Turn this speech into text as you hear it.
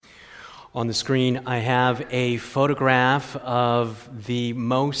On the screen, I have a photograph of the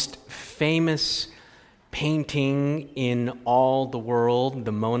most famous painting in all the world,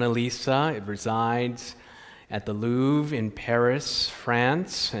 the Mona Lisa. It resides at the Louvre in Paris,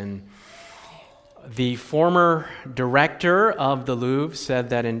 France. And the former director of the Louvre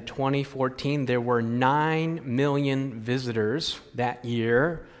said that in 2014 there were 9 million visitors that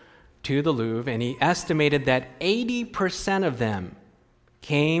year to the Louvre, and he estimated that 80% of them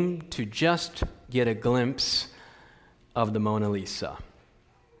came to just get a glimpse of the Mona Lisa.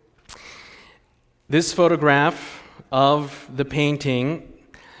 This photograph of the painting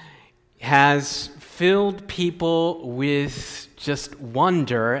has filled people with just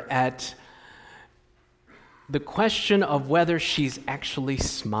wonder at the question of whether she's actually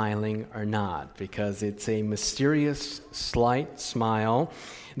smiling or not, because it's a mysterious, slight smile.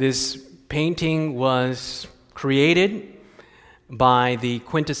 This painting was created by the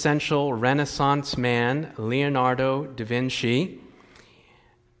quintessential Renaissance man, Leonardo da Vinci.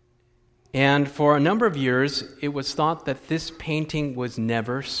 And for a number of years, it was thought that this painting was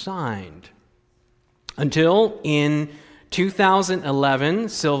never signed. Until in 2011,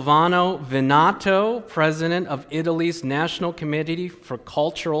 Silvano Venato, president of Italy's National Committee for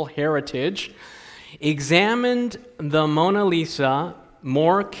Cultural Heritage, examined the Mona Lisa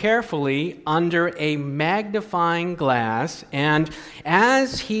more carefully under a magnifying glass, and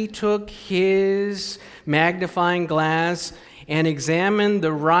as he took his magnifying glass and examined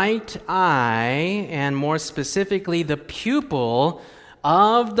the right eye, and more specifically the pupil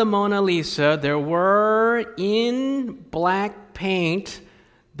of the Mona Lisa, there were in black paint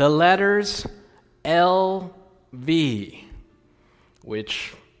the letters LV,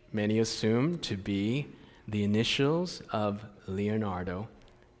 which many assume to be the initials of Leonardo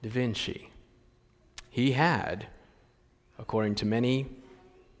da Vinci. He had, according to many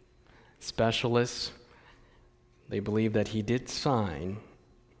specialists, they believe that he did sign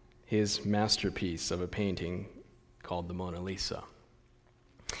his masterpiece of a painting called the Mona Lisa.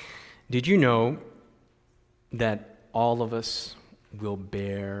 Did you know that all of us will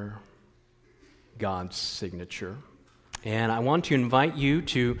bear God's signature? And I want to invite you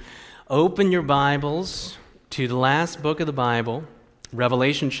to open your Bibles to the last book of the Bible,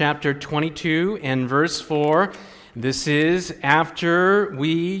 Revelation chapter 22 and verse 4. This is after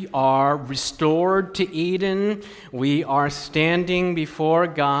we are restored to Eden. We are standing before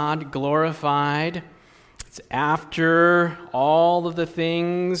God glorified. It's after all of the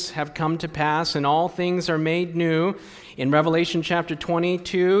things have come to pass and all things are made new. In Revelation chapter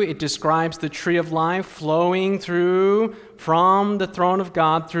 22, it describes the tree of life flowing through from the throne of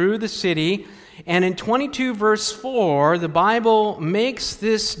God through the city. And in 22 verse 4, the Bible makes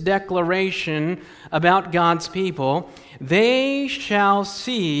this declaration about God's people. They shall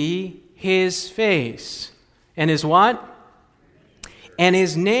see his face. And his what? And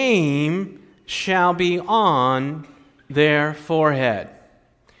his name shall be on their forehead.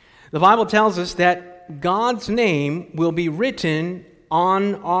 The Bible tells us that God's name will be written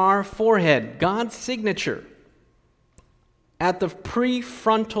on our forehead, God's signature, at the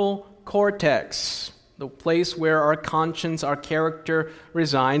prefrontal cortex, the place where our conscience, our character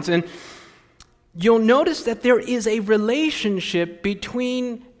resides. And you'll notice that there is a relationship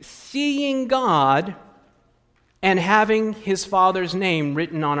between seeing God and having his Father's name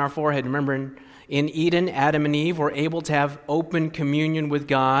written on our forehead. Remember, in Eden, Adam and Eve were able to have open communion with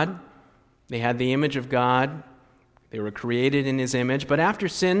God. They had the image of God. They were created in his image. But after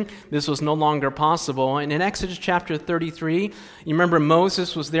sin, this was no longer possible. And in Exodus chapter 33, you remember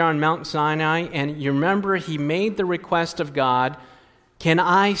Moses was there on Mount Sinai, and you remember he made the request of God, "Can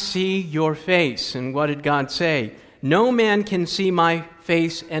I see your face?" And what did God say? "No man can see my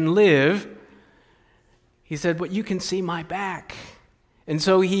face and live." He said, "But you can see my back." And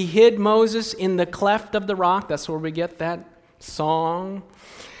so he hid Moses in the cleft of the rock. That's where we get that song.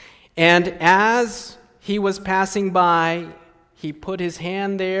 And as he was passing by, he put his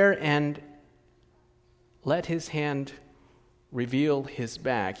hand there and let his hand reveal his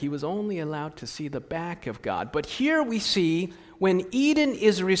back. He was only allowed to see the back of God. But here we see when Eden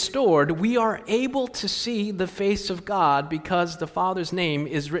is restored, we are able to see the face of God because the Father's name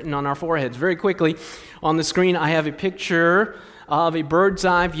is written on our foreheads. Very quickly, on the screen, I have a picture of a bird's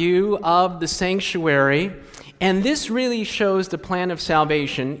eye view of the sanctuary. And this really shows the plan of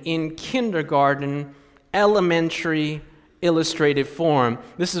salvation in kindergarten, elementary, illustrative form.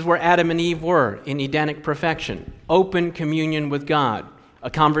 This is where Adam and Eve were in Edenic perfection. Open communion with God, a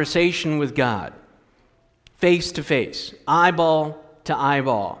conversation with God, face to face, eyeball to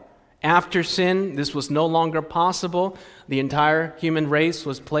eyeball. After sin, this was no longer possible. The entire human race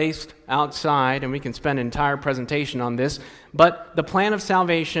was placed outside, and we can spend an entire presentation on this. But the plan of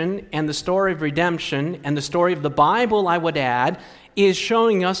salvation and the story of redemption and the story of the Bible, I would add, is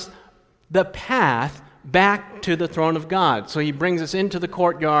showing us the path back to the throne of God. So he brings us into the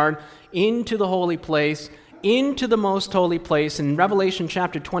courtyard, into the holy place, into the most holy place. In Revelation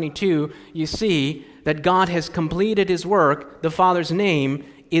chapter 22, you see that God has completed his work. The Father's name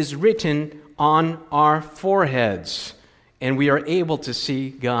is written on our foreheads, and we are able to see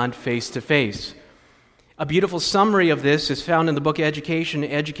God face to face. A beautiful summary of this is found in the book Education,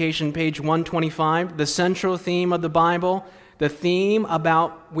 page 125, the central theme of the Bible, the theme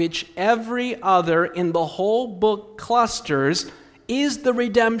about which every other in the whole book clusters, is the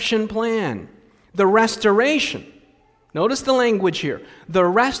redemption plan, the restoration. Notice the language here, the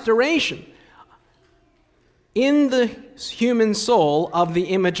restoration in the human soul of the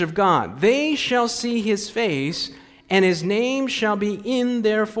image of God. They shall see his face, and his name shall be in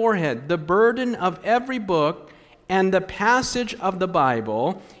their forehead. The burden of every book and the passage of the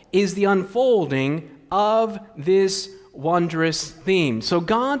Bible is the unfolding of this wondrous theme. So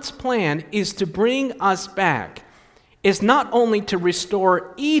God's plan is to bring us back. It's not only to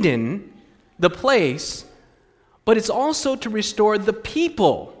restore Eden, the place, but it's also to restore the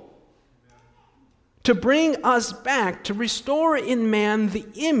people. To bring us back, to restore in man the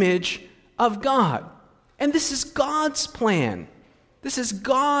image of God. And this is God's plan. This is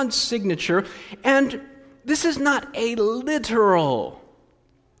God's signature. And this is not a literal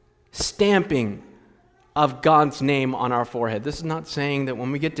stamping of God's name on our forehead. This is not saying that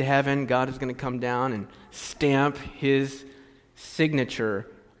when we get to heaven, God is going to come down and stamp his signature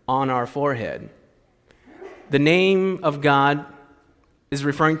on our forehead. The name of God is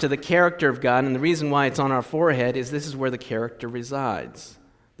referring to the character of God, and the reason why it's on our forehead is this is where the character resides.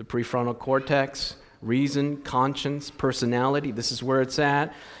 The prefrontal cortex, reason, conscience, personality, this is where it's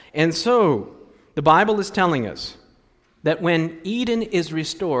at. And so, the Bible is telling us that when Eden is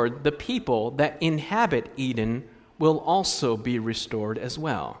restored, the people that inhabit Eden will also be restored as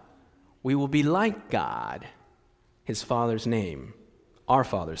well. We will be like God. His Father's name, our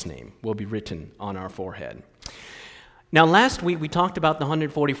Father's name, will be written on our forehead. Now, last week we talked about the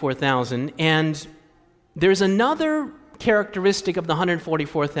 144,000, and there's another characteristic of the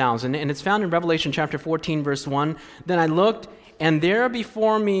 144,000, and it's found in Revelation chapter 14, verse 1. Then I looked, and there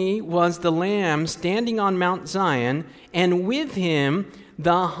before me was the Lamb standing on Mount Zion, and with him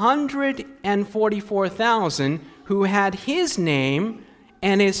the 144,000 who had his name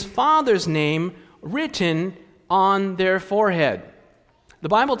and his Father's name written on their forehead. The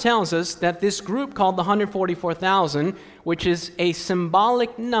Bible tells us that this group called the 144,000, which is a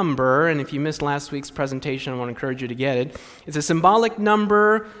symbolic number, and if you missed last week's presentation, I want to encourage you to get it. It's a symbolic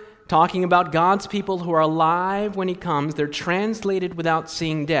number talking about God's people who are alive when he comes. They're translated without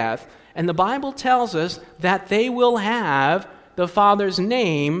seeing death. And the Bible tells us that they will have the Father's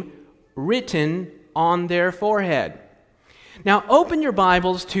name written on their forehead. Now, open your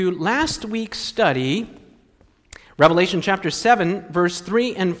Bibles to last week's study, Revelation chapter 7, verse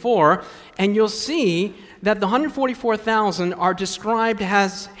 3 and 4, and you'll see that the 144,000 are described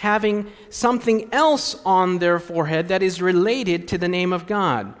as having something else on their forehead that is related to the name of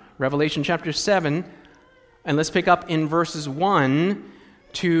God. Revelation chapter 7, and let's pick up in verses 1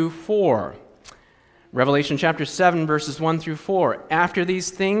 to 4. Revelation chapter 7, verses 1 through 4. After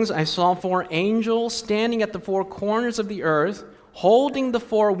these things I saw 4 angels standing at the 4 corners of the earth, holding the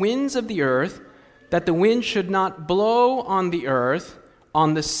 4 winds of the earth, that the wind should not blow on the earth,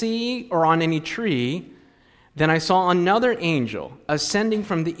 on the sea, or on any tree. Then I saw another angel ascending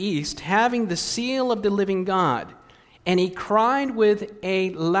from the east, having the seal of the living God. And he cried with a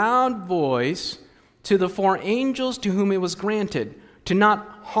loud voice to the 4 angels to whom it was granted to not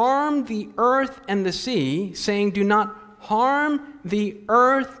harm the earth and the sea, saying, do not harm the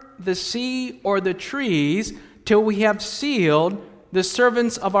earth, the sea, or the trees, till we have sealed the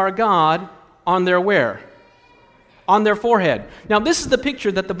servants of our God on their where? On their forehead. Now, this is the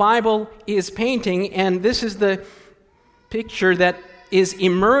picture that the Bible is painting, and this is the picture that is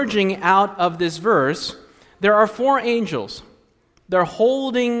emerging out of this verse. There are 4 angels. They're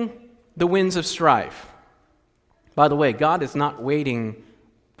holding the winds of strife. By the way, God is not waiting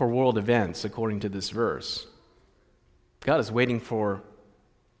for world events according to this verse. God is waiting for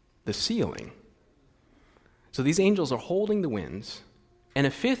the sealing. So these angels are holding the winds, and a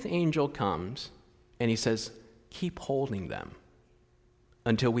 5th angel comes, and he says, keep holding them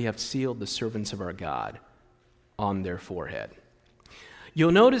until we have sealed the servants of our God on their forehead.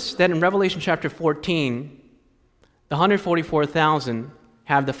 You'll notice that in Revelation chapter 14, the 144,000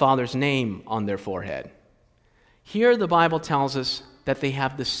 have the Father's name on their forehead. Here the Bible tells us that they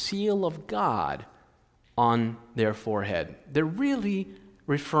have the seal of God on their forehead. They're really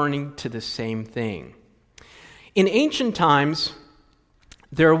referring to the same thing. In ancient times,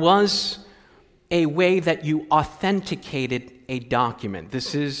 there was a way that you authenticated a document.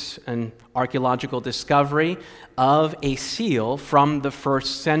 This is an archaeological discovery of a seal from the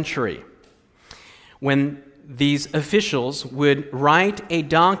first century. When these officials would write a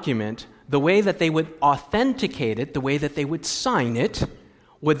document, the way that they would authenticate it, the way that they would sign it,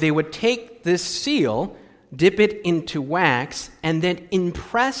 they would take this seal, dip it into wax, and then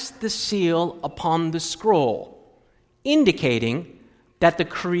impress the seal upon the scroll, indicating that the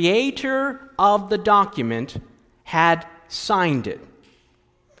creator of the document had signed it.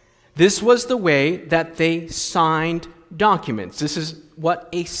 This was the way that they signed documents. This is what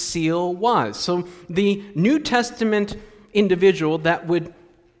a seal was. So the New Testament individual that would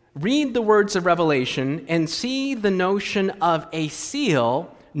read the words of Revelation and see the notion of a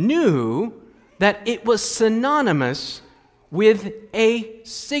seal knew that it was synonymous with a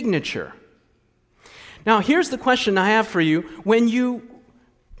signature. Now, here's the question I have for you. When you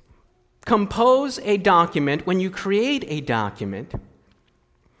compose a document, when you create a document,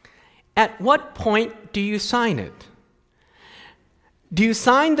 at what point do you sign it? Do you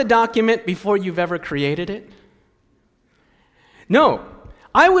sign the document before you've ever created it? No.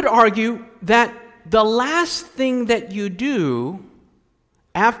 I would argue that the last thing that you do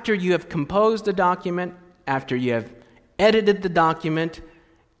after you have composed the document, after you have edited the document,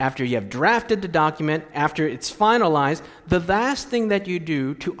 after you have drafted the document, after it's finalized, the last thing that you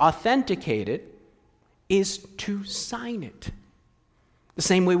do to authenticate it is to sign it. The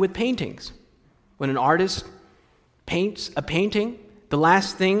same way with paintings. When an artist paints a painting, the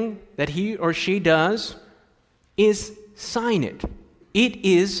last thing that he or she does is sign it. It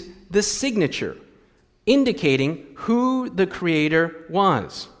is the signature, indicating who the creator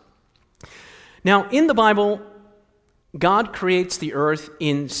was. Now, in the Bible, God creates the earth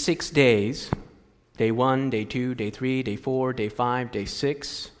in 6 days. Day 1, day 2, day 3, day 4, day 5, day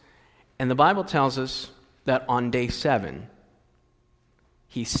 6. And the Bible tells us that on day 7,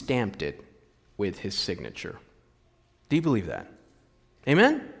 he stamped it with his signature. Do you believe that?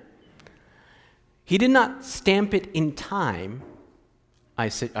 Amen? He did not stamp it in time. I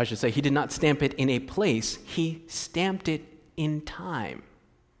should say, he did not stamp it in a place. He stamped it in time.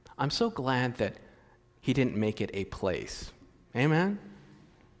 I'm so glad that he didn't make it a place. Amen?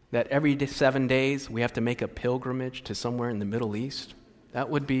 That every 7 days we have to make a pilgrimage to somewhere in the Middle East.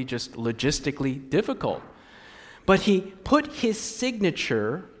 That would be just logistically difficult. But he put his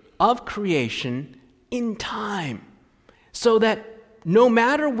signature of creation in time so that no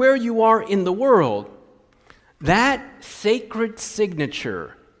matter where you are in the world, that sacred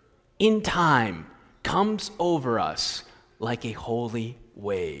signature in time comes over us like a holy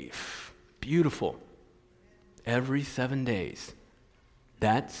wave. Beautiful. Every 7 days,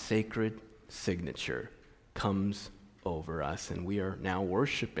 that sacred signature comes over us, and we are now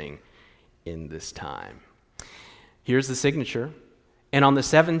worshiping in this time. Here's the signature. And on the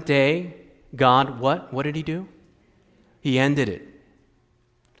 7th day, God, what did he do? He ended it.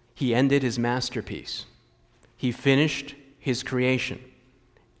 He ended his masterpiece. He finished his creation.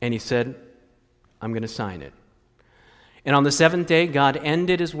 And he said, I'm going to sign it. And on the 7th day, God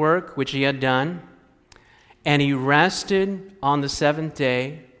ended his work, which he had done, and he rested on the 7th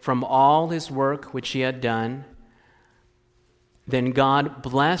day from all his work which he had done. Then God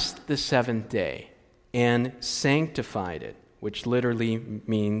blessed the 7th day and sanctified it, which literally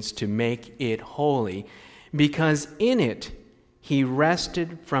means to make it holy, because in it he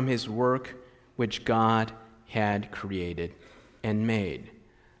rested from his work which God had created and made.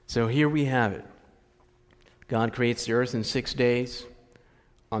 So here we have it. God creates the earth in 6 days.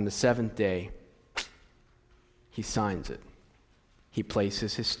 On the 7th day, he signs it. He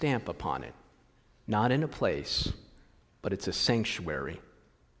places his stamp upon it. Not in a place, but it's a sanctuary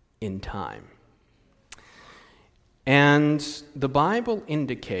in time. And the Bible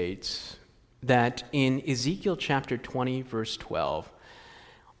indicates that in Ezekiel chapter 20, verse 12,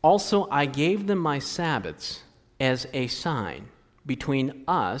 also I gave them my Sabbaths as a sign between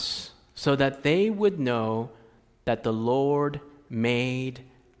us, so that they would know that the Lord made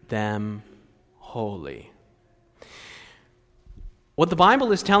them holy. What the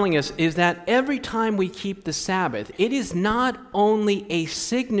Bible is telling us is that every time we keep the Sabbath, it is not only a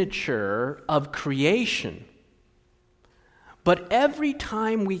signature of creation, but every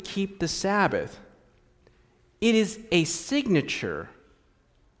time we keep the Sabbath, it is a signature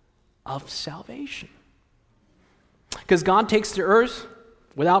of salvation. Because God takes the earth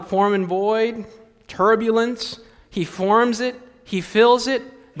without form and void, turbulence. He forms it, he fills it,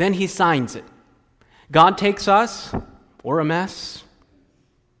 then he signs it. God takes us, we're a mess,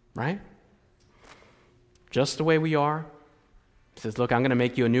 right? Just the way we are. He says, look, I'm going to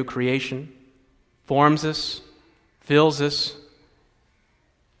make you a new creation. Forms us, fills us,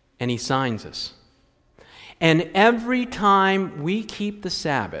 and he signs us. And every time we keep the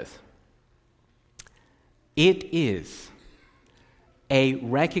Sabbath, it is a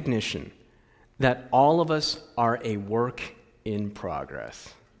recognition that all of us are a work in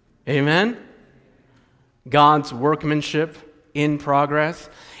progress. Amen? God's workmanship in progress.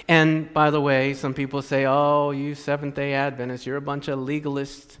 And by the way, some people say, oh, you Seventh-day Adventists, you're a bunch of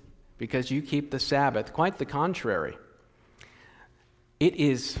legalists because you keep the Sabbath. Quite the contrary. It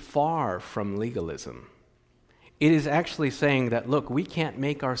is far from legalism. It is actually saying that, look, we can't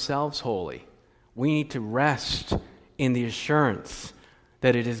make ourselves holy. We need to rest in the assurance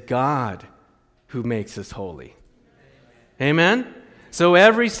that it is God who makes us holy. Amen? So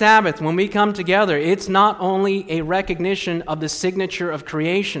every Sabbath, when we come together, it's not only a recognition of the signature of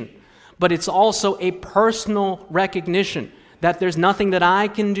creation, but it's also a personal recognition that there's nothing that I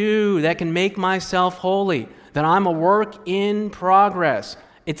can do that can make myself holy, that I'm a work in progress.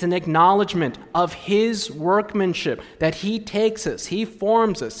 It's an acknowledgement of His workmanship, that He takes us, He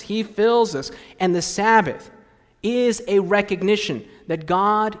forms us, He fills us, and the Sabbath is a recognition that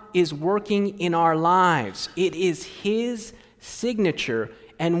God is working in our lives. It is His signature,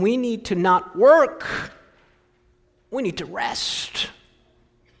 and we need to not work. We need to rest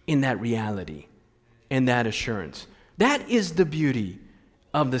in that reality and that assurance. That is the beauty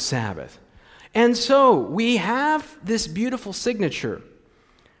of the Sabbath. And so we have this beautiful signature.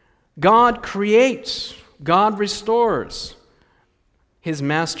 God creates, God restores His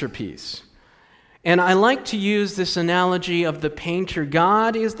masterpiece. And I like to use this analogy of the painter.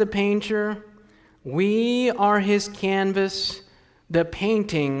 God is the painter. We are His canvas. The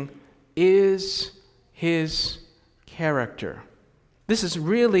painting is His character. This is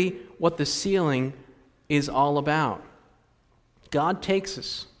really what the sealing is all about. God takes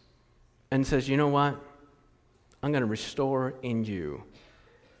us and says, you know what? I'm going to restore in you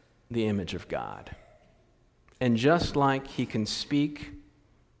the image of God. And just like He can speak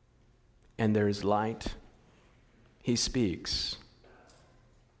and there is light, He speaks.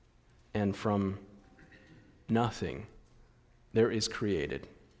 And from nothing, there is created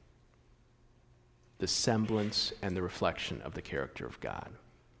the semblance and the reflection of the character of God.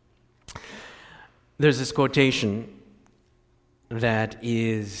 There's this quotation that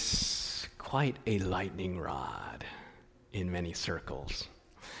is quite a lightning rod in many circles.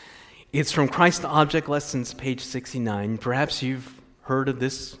 It's from Christ Object Lessons, page 69. Perhaps you've heard of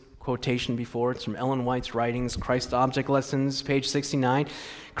this quotation before. It's from Ellen White's writings, Christ Object Lessons, page 69.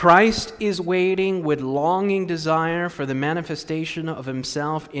 Christ is waiting with longing desire for the manifestation of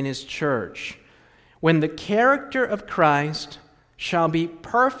Himself in His church. When the character of Christ shall be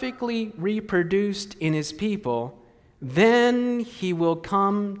perfectly reproduced in His people, then He will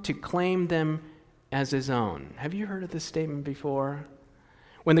come to claim them as His own. Have you heard of this statement before?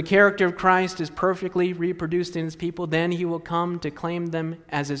 When the character of Christ is perfectly reproduced in His people, then He will come to claim them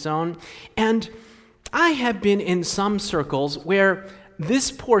as His own. And I have been in some circles where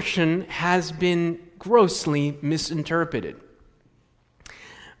this portion has been grossly misinterpreted.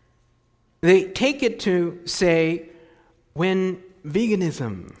 They take it to say, when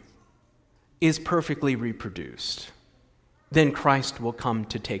veganism is perfectly reproduced, then Christ will come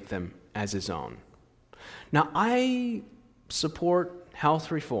to take them as His own. Now, I support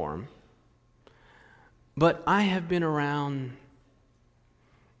health reform, but I have been around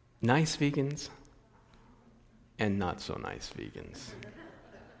nice vegans and not so nice vegans.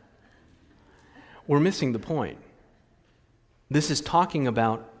 We're missing the point. This is talking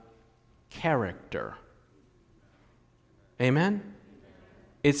about character. Amen?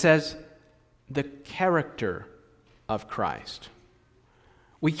 It says the character of Christ.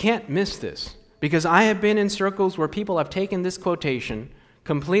 We can't miss this. Because I have been in circles where people have taken this quotation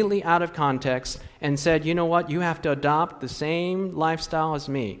completely out of context and said, you know what, you have to adopt the same lifestyle as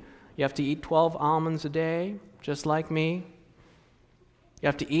me. You have to eat 12 almonds a day, just like me. You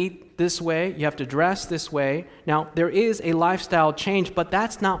have to eat this way. You have to dress this way. Now, there is a lifestyle change, but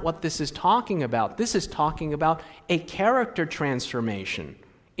that's not what this is talking about. This is talking about a character transformation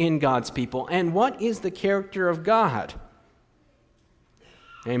in God's people. And what is the character of God?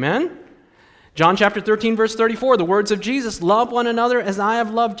 Amen? John chapter 13, verse 34, the words of Jesus, love one another as I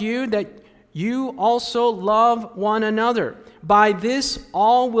have loved you, that you also love one another. By this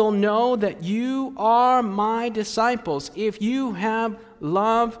all will know that you are my disciples, if you have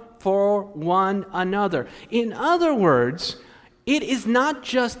love for one another. In other words, it is not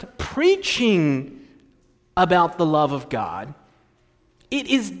just preaching about the love of God. It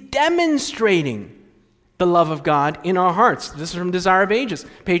is demonstrating the love of God in our hearts. This is from Desire of Ages,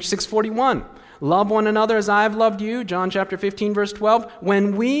 page 641. Love one another as I have loved you, John chapter 15, verse 12.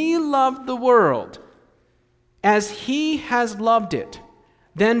 When we love the world as he has loved it,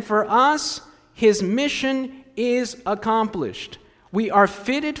 then for us his mission is accomplished. We are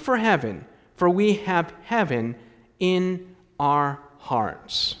fitted for heaven, for we have heaven in our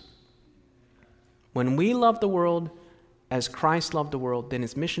hearts. When we love the world as Christ loved the world, then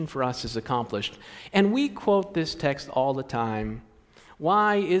his mission for us is accomplished. And we quote this text all the time.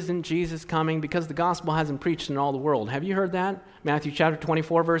 Why isn't Jesus coming? Because the gospel hasn't preached in all the world. Have you heard that? Matthew chapter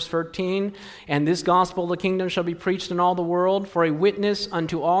 24, verse 13. And this gospel of the kingdom shall be preached in all the world for a witness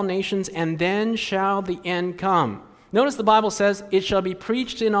unto all nations, and then shall the end come. Notice the Bible says it shall be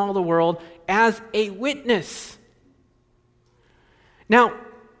preached in all the world as a witness. Now,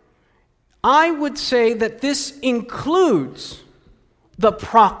 I would say that this includes the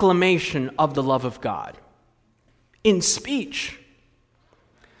proclamation of the love of God in speech.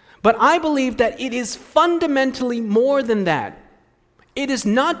 But I believe that it is fundamentally more than that. It is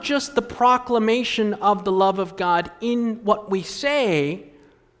not just the proclamation of the love of God in what we say,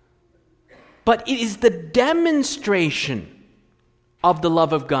 but it is the demonstration of the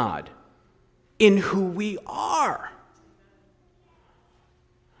love of God in who we are.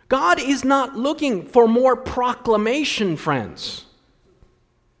 God is not looking for more proclamation, friends.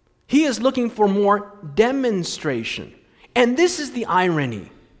 He is looking for more demonstration. And this is the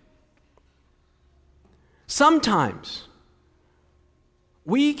irony. Sometimes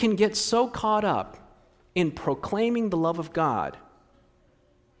we can get so caught up in proclaiming the love of God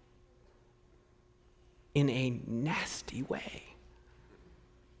in a nasty way.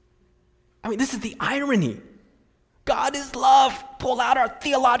 I mean, this is the irony. God is love. Pull out our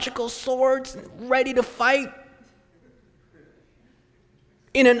theological swords, ready to fight.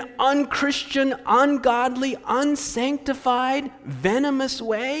 In an unchristian, ungodly, unsanctified, venomous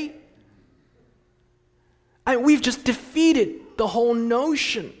way. We've just defeated the whole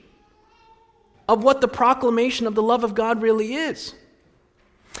notion of what the proclamation of the love of God really is.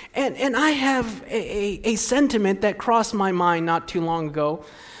 And I have a sentiment that crossed my mind not too long ago.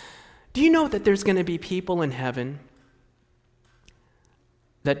 Do you know that there's going to be people in heaven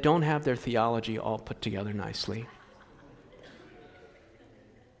that don't have their theology all put together nicely?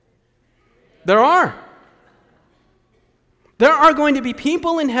 There are. There are going to be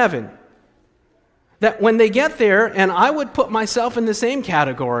people in heaven that when they get there, and I would put myself in the same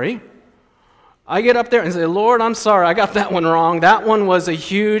category, I get up there and say, Lord, I'm sorry, I got that one wrong. That one was a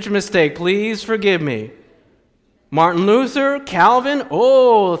huge mistake. Please forgive me. Martin Luther, Calvin,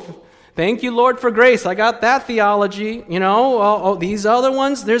 thank you, Lord, for grace. I got that theology. These other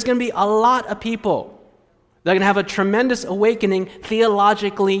ones, there's going to be a lot of people that are going to have a tremendous awakening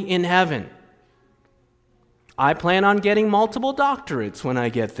theologically in heaven. I plan on getting multiple doctorates when I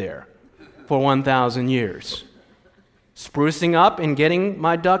get there. For 1,000 years, sprucing up and getting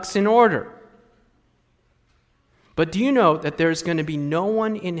my ducks in order. But do you know that there's going to be no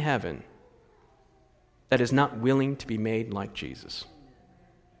one in heaven that is not willing to be made like Jesus?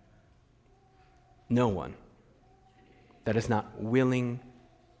 No one that is not willing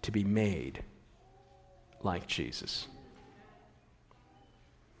to be made like Jesus.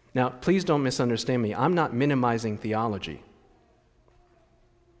 Now, please don't misunderstand me. I'm not minimizing theology.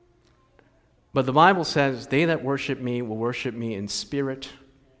 But the Bible says, they that worship me will worship me in spirit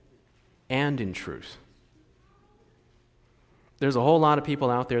and in truth. There's a whole lot of people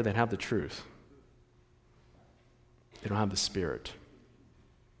out there that have the truth. They don't have the spirit.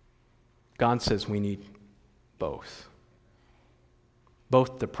 God says we need both.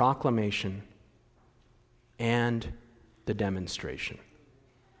 Both the proclamation and the demonstration.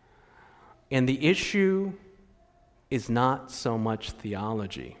 And the issue is not so much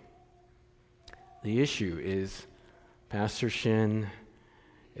theology. The issue is Pastor Shin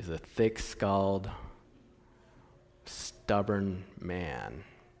is a thick-skulled, stubborn man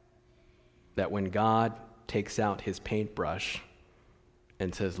that when God takes out his paintbrush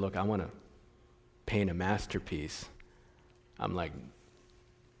and says, look, I want to paint a masterpiece, I'm like,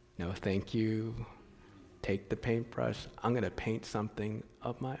 no, thank you. Take the paintbrush. I'm going to paint something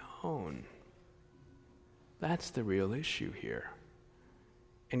of my own. That's the real issue here.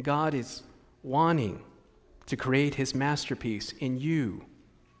 And God is wanting to create his masterpiece in you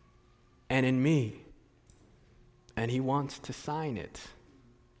and in me. And he wants to sign it.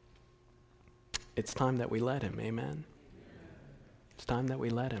 It's time that we let him, amen? It's time that we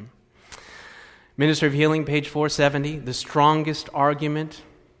let him. Ministry of Healing, page 470, the strongest argument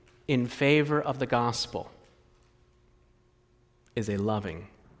in favor of the gospel is a loving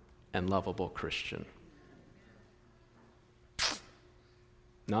and lovable Christian.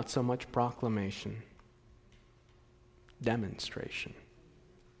 Not so much proclamation, demonstration.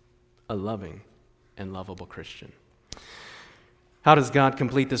 A loving and lovable Christian. How does God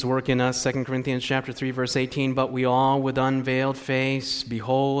complete this work in us? 2 Corinthians chapter 3, verse 18, but we all with unveiled face,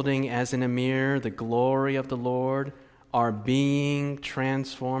 beholding as in a mirror the glory of the Lord, are being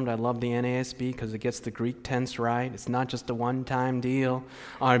transformed. I love the NASB because it gets the Greek tense right. It's not just a one-time deal.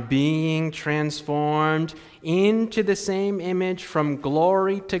 Are being transformed into the same image from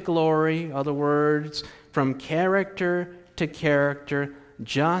glory to glory. In other words, from character to character,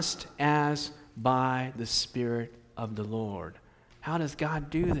 just as by the Spirit of the Lord. How does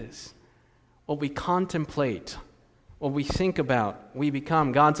God do this? What we contemplate, what we think about, we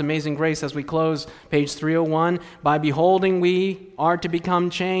become. God's amazing grace as we close page 301. By beholding, we are to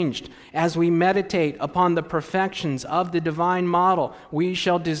become changed. As we meditate upon the perfections of the divine model, we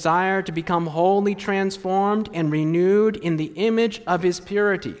shall desire to become wholly transformed and renewed in the image of his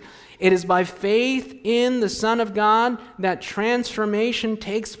purity. It is by faith in the Son of God that transformation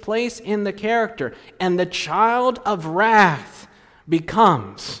takes place in the character, and the child of wrath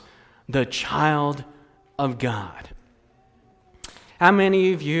becomes the child of God. How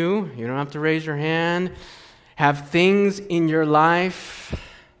many of you don't have to raise your hand, have things in your life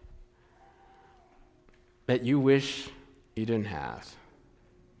that you wish you didn't have?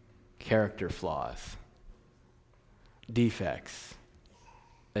 Character flaws, defects,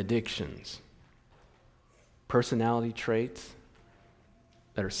 addictions, personality traits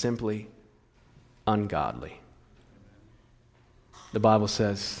that are simply ungodly. The Bible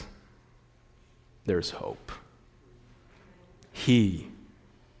says there's hope. He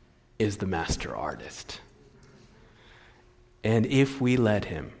is the master artist. And if we let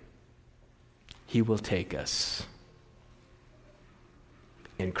him, he will take us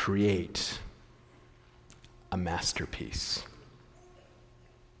and create a masterpiece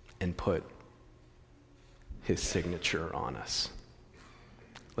and put his signature on us.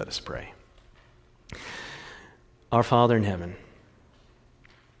 Let us pray. Our Father in heaven,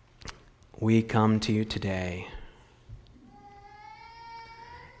 we come to you today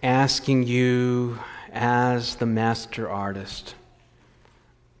asking you as the master artist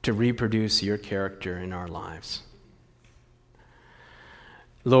to reproduce your character in our lives.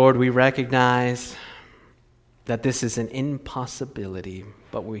 Lord, we recognize that this is an impossibility,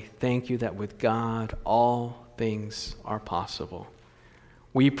 but we thank you that with God all things are possible.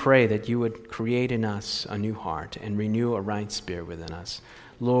 We pray that you would create in us a new heart and renew a right spirit within us.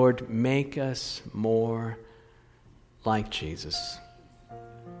 Lord, make us more like Jesus.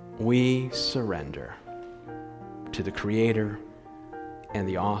 We surrender to the Creator and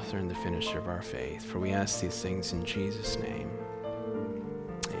the author and the finisher of our faith. For we ask these things in Jesus' name.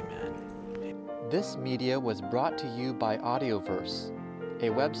 Amen. This media was brought to you by Audioverse, a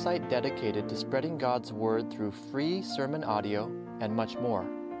website dedicated to spreading God's Word through free sermon audio and much more.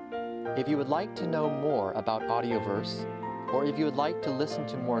 If you would like to know more about Audioverse, or if you would like to listen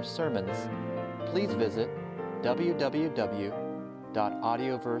to more sermons, please visit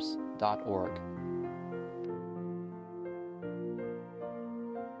www.audioverse.org.